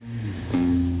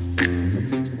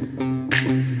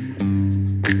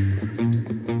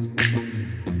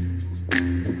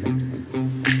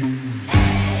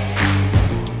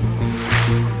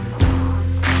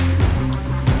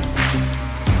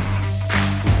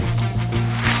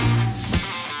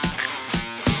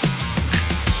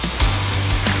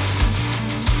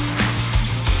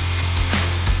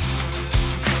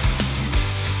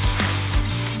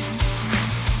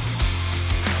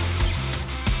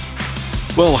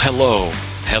Well,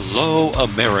 hello,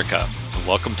 America.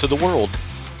 Welcome to the world.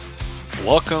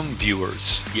 Welcome,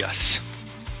 viewers. Yes,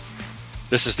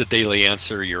 this is the Daily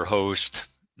Answer. Your host,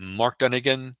 Mark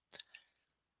Dunagan.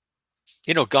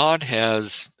 God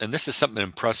has, and this is something that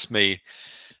impressed me.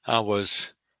 I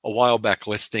was a while back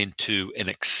listening to an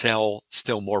Excel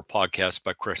Still More podcast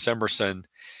by Chris Emerson,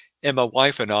 and my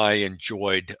wife and I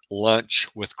enjoyed lunch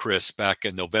with Chris back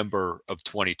in November of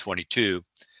 2022.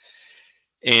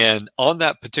 And on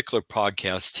that particular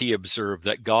podcast, he observed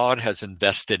that God has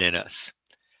invested in us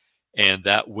and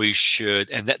that we should,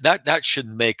 and that should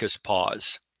make us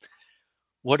pause.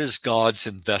 What is God's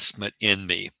investment in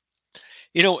me?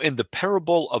 In the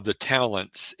parable of the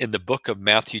talents in the book of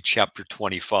Matthew, chapter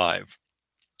 25,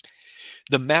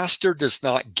 the master does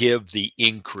not give the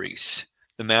increase.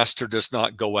 The master does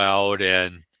not go out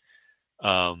and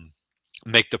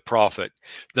make the profit.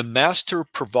 The master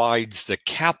provides the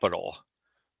capital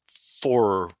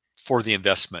for the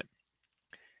investment.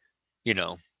 You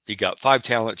got 5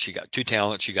 talents, you got 2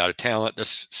 talents, you got a talent.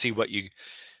 Let's see what you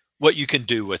can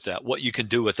do with that, what you can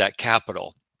do with that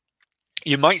capital.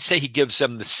 You might say he gives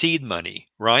them the seed money,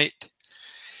 right?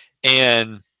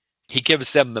 And he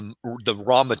gives them the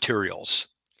raw materials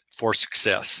for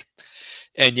success.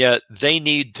 And yet they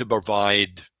need to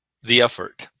provide the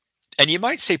effort. And you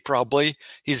might say probably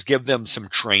he's given them some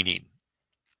training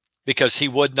because he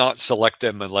would not select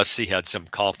them unless he had some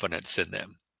confidence in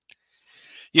them.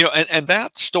 And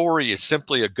that story is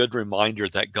simply a good reminder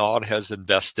that God has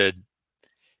invested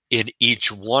in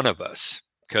each one of us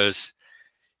because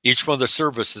each one of the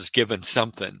servants is given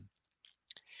something.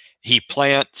 He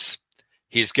plants,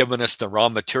 he's given us the raw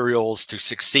materials to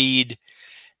succeed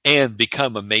and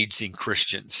become amazing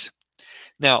Christians.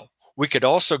 Now, we could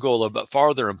also go a little bit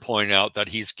farther and point out that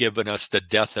he's given us the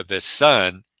death of his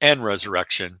son and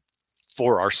resurrection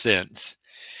for our sins.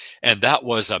 And that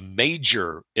was a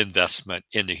major investment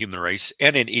in the human race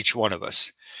and in each one of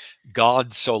us.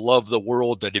 God so loved the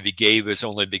world that he gave his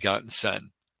only begotten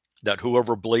son, that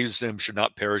whoever believes in him should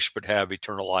not perish but have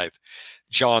eternal life.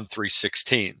 John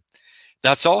 3:16.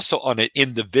 That's also on an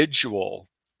individual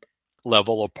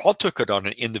level, or Paul took it on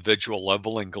an individual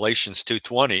level in Galatians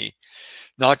 2:20.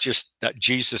 Not just that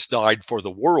Jesus died for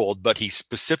the world, but he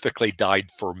specifically died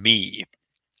for me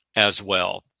as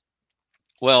well.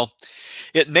 Well,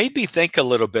 it made me think a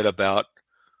little bit about,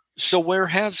 so where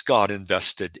has God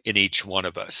invested in each one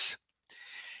of us?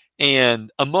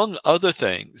 And among other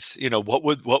things, what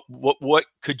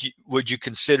would you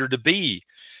consider to be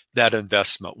that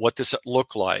investment? What does it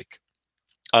look like?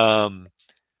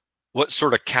 What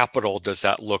sort of capital does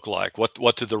that look like?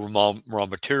 What do the raw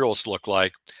materials look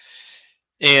like?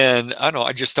 And I don't know,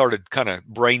 I just started kind of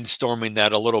brainstorming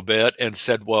that a little bit and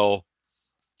said, well,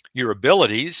 your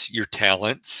abilities, your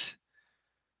talents,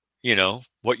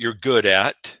 what you're good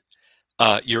at,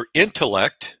 your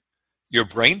intellect, your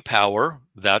brain power,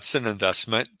 that's an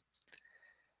investment.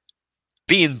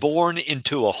 Being born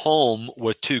into a home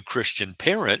with 2 Christian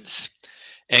parents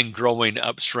and growing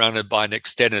up surrounded by an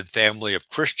extended family of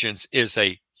Christians is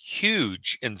a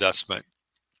huge investment.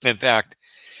 In fact,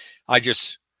 I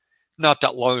just not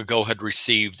that long ago had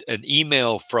received an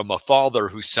email from a father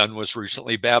whose son was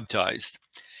recently baptized.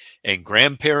 And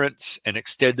grandparents and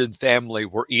extended family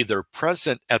were either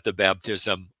present at the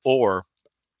baptism or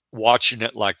watching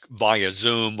it like via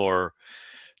Zoom or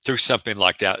through something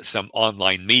like that, some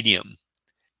online medium.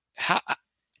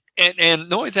 And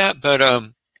not only that, but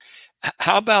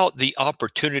how about the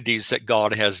opportunities that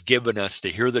God has given us to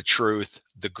hear the truth,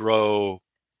 to grow,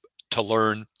 to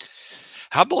learn?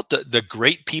 How about the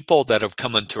great people that have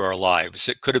come into our lives?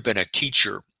 It could have been a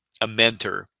teacher, a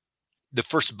mentor, the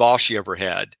first boss you ever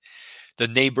had, the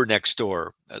neighbor next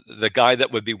door, the guy that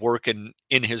would be working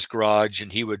in his garage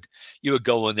and you would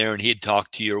go in there and he'd talk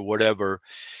to you or whatever.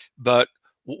 But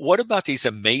what about these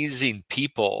amazing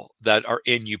people that are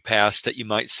in you past that you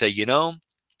might say,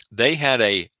 they had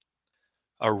they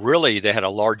had a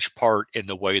large part in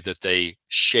the way that they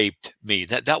shaped me.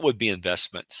 That would be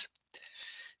investments.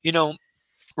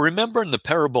 Remember in the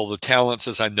parable of the talents,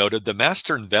 as I noted, the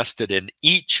master invested in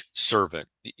each servant.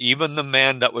 Even the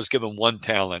man that was given 1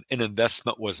 talent, an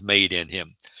investment was made in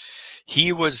him.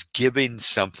 He was giving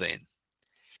something,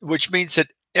 which means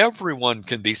that everyone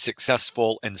can be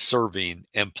successful in serving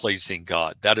and pleasing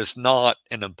God. That is not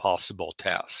an impossible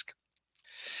task.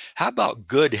 How about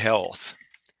good health?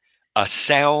 A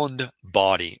sound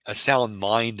body, a sound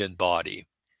mind and body.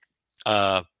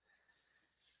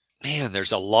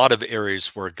 There's a lot of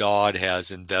areas where God has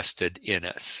invested in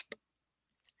us.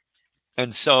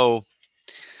 And so,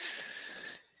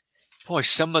 boy,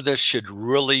 some of this should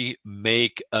really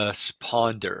make us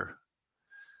ponder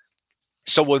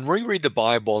So when we read the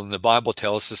Bible and the Bible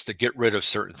tells us to get rid of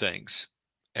certain things,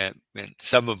 and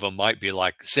some of them might be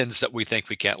like sins that we think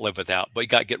we can't live without, but you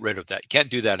got to get rid of that. You can't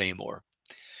do that anymore.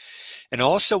 And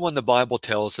also when the Bible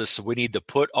tells us we need to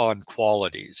put on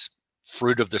qualities,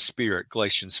 fruit of the Spirit,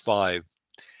 Galatians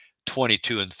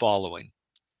 5:22 and following.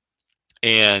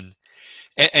 And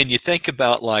you think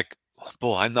about like,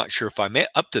 boy, I'm not sure if I'm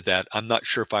up to that. I'm not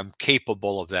sure if I'm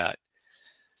capable of that.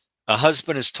 A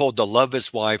husband is told to love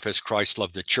his wife as Christ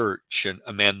loved the church. And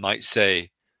a man might say,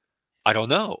 I don't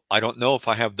know. I don't know if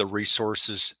I have the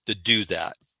resources to do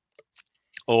that.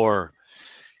 Or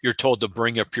you're told to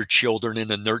bring up your children in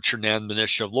the nurture and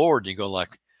admonition of the Lord. You go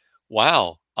like,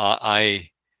 wow, I'm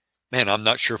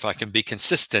not sure if I can be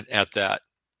consistent at that.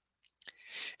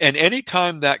 And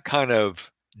anytime that kind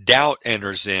of doubt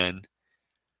enters in,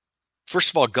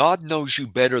 first of all, God knows you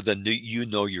better than you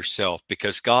know yourself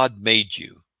because God made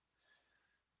you.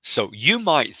 So you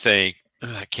might think,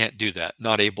 I can't do that,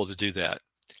 not able to do that.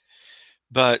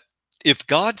 But if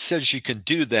God says you can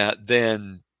do that,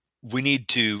 then we need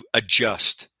to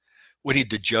adjust. We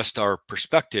need to adjust our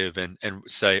perspective and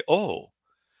say, oh,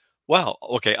 wow,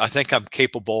 okay, I think I'm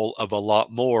capable of a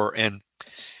lot more. And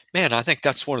man, I think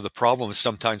that's one of the problems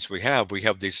sometimes we have. We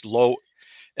have these low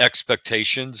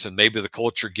expectations, and maybe the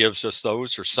culture gives us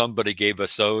those, or somebody gave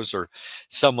us those, or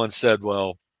someone said,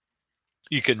 well,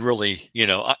 you can really,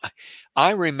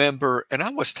 I remember, and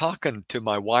I was talking to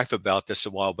my wife about this a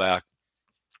while back.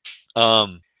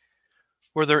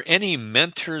 Were there any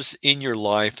mentors in your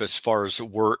life as far as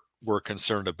work were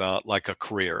concerned about, like a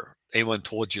career? Anyone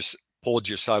pulled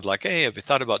you aside, like, hey, have you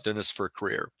thought about doing this for a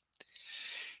career?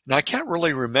 Now, I can't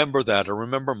really remember that. I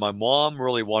remember my mom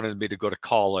really wanted me to go to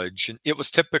college, and it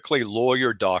was typically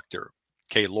lawyer, doctor.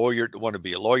 Okay, lawyer, want to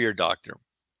be a lawyer, doctor.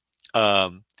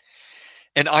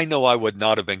 And I know I would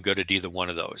not have been good at either one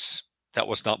of those. That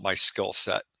was not my skill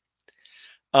set.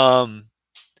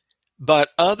 But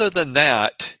other than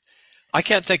that, I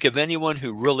can't think of anyone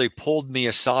who really pulled me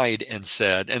aside and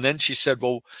said, and then she said,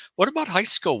 well, what about high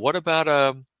school? What about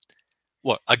a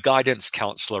guidance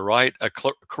counselor, right? A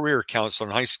career counselor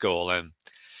in high school. And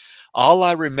all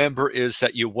I remember is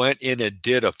that you went in and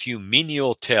did a few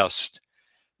menial tests,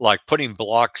 like putting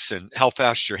blocks and how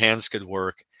fast your hands could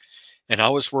work. And I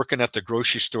was working at the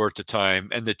grocery store at the time,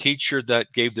 and the teacher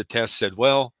that gave the test said,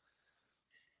 well,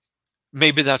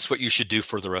 maybe that's what you should do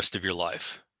for the rest of your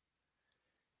life.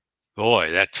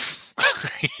 Boy, that,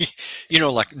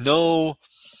 like, no,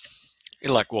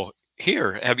 like, well,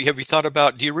 here, have you thought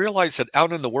about, do you realize that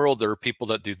out in the world, there are people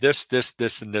that do this, this,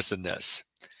 this, and this, and this?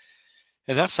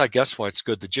 And that's, I guess, why it's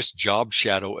good to just job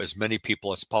shadow as many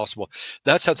people as possible.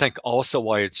 That's, I think, also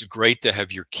why it's great to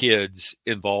have your kids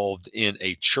involved in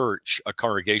a church, a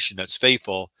congregation that's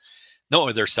faithful, not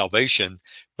only their salvation,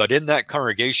 but in that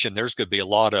congregation, there's going to be a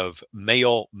lot of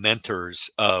male mentors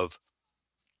of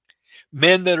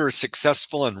men that are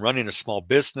successful in running a small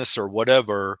business or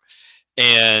whatever.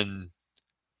 And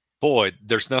boy,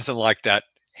 there's nothing like that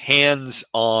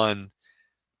hands-on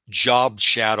job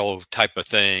shadow type of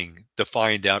thing to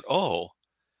find out, oh,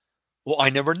 well, I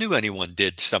never knew anyone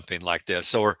did something like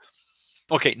this. Or,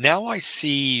 okay, now I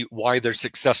see why they're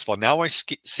successful. Now I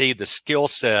see the skill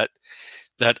set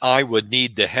that I would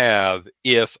need to have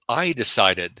if I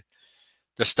decided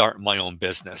to start my own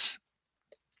business.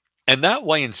 And that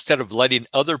way, instead of letting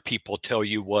other people tell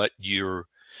you what you're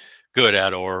good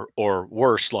at, or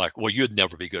worse, like, well, you'd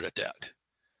never be good at that.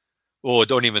 Well,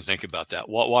 don't even think about that.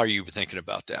 Why are you even thinking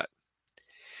about that?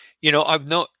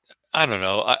 I don't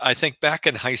know. I think back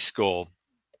in high school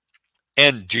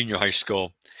and junior high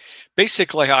school,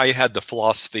 basically I had the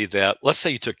philosophy that, let's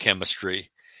say you took chemistry,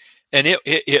 and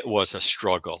it was a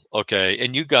struggle. Okay.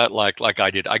 And you got like I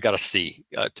did, I got a C.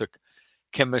 I took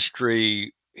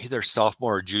chemistry either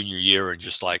sophomore or junior year and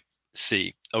just like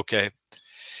C. Okay.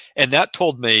 And that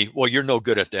told me, well, you're no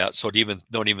good at that. So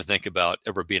don't even think about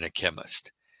ever being a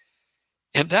chemist.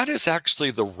 And that is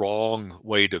actually the wrong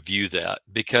way to view that,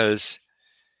 because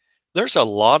there's a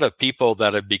lot of people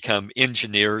that have become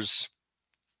engineers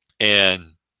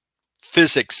and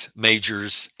physics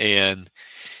majors and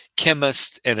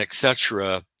chemists and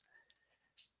etc.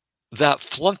 that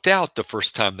flunked out the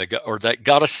first time they got, or that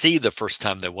got a C the first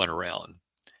time they went around.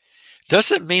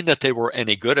 Doesn't mean that they were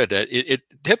any good at it. It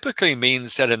typically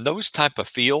means that in those type of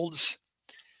fields,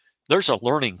 there's a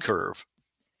learning curve.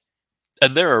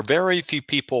 And there are very few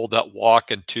people that walk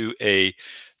into a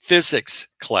physics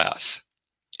class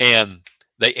and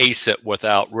they ace it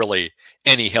without really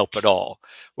any help at all,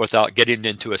 without getting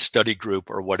into a study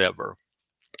group or whatever.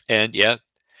 And yeah,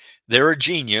 They're a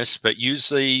genius, but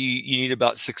usually you need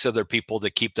about 6 other people to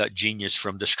keep that genius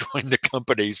from destroying the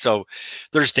company. So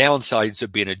there's downsides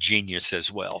of being a genius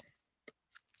as well.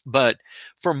 But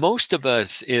for most of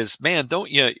us is, man,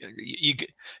 don't you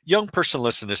young person,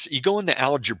 listen to this. You go into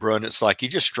algebra and it's like you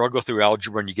just struggle through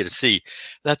algebra and you get a C.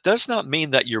 That does not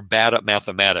mean that you're bad at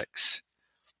mathematics.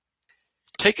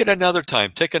 Take it another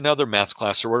time, take another math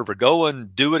class or whatever, go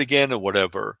and do it again or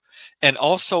whatever. And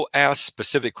also ask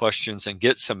specific questions and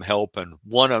get some help and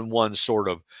one-on-one sort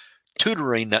of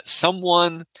tutoring that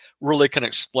someone really can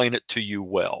explain it to you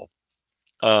well.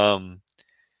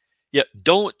 Yeah,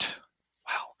 don't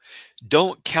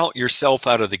count yourself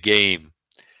out of the game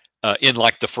in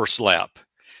like the first lap.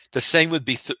 The same would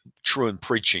be true in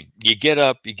preaching. You get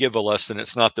up, you give a lesson,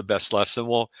 it's not the best lesson.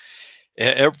 Well,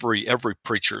 every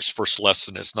preacher's first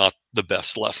lesson is not the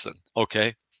best lesson.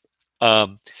 Okay,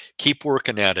 keep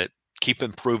working at it. Keep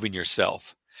improving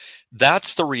yourself.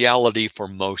 That's the reality for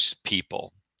most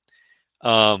people.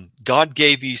 God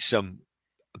gave you some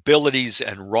abilities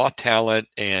and raw talent,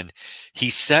 and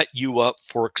he set you up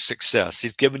for success.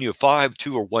 He's given you 5,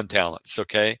 2, or 1 talents,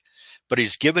 okay? But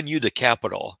he's given you the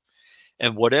capital.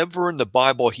 And whatever in the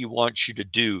Bible he wants you to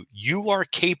do, you are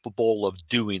capable of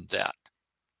doing that.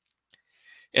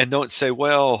 And don't say,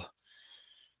 well,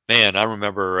 man, I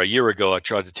remember a year ago I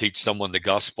tried to teach someone the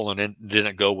gospel and it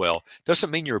didn't go well.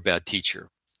 Doesn't mean you're a bad teacher.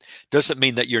 Doesn't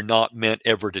mean that you're not meant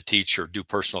ever to teach or do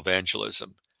personal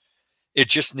evangelism. It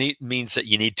just means that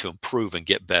you need to improve and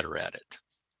get better at it.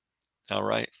 All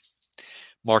right.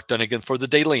 Mark Dunagan for the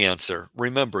Daily Answer.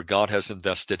 Remember, God has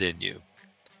invested in you.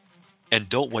 And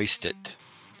don't waste it.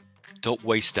 Don't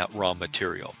waste that raw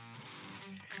material.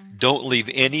 Don't leave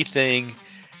anything,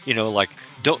 like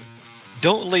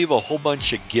don't leave a whole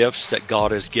bunch of gifts that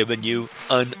God has given you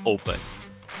unopened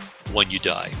when you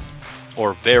die,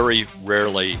 or very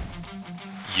rarely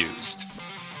used.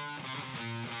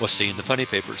 We'll see you in the funny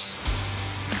papers.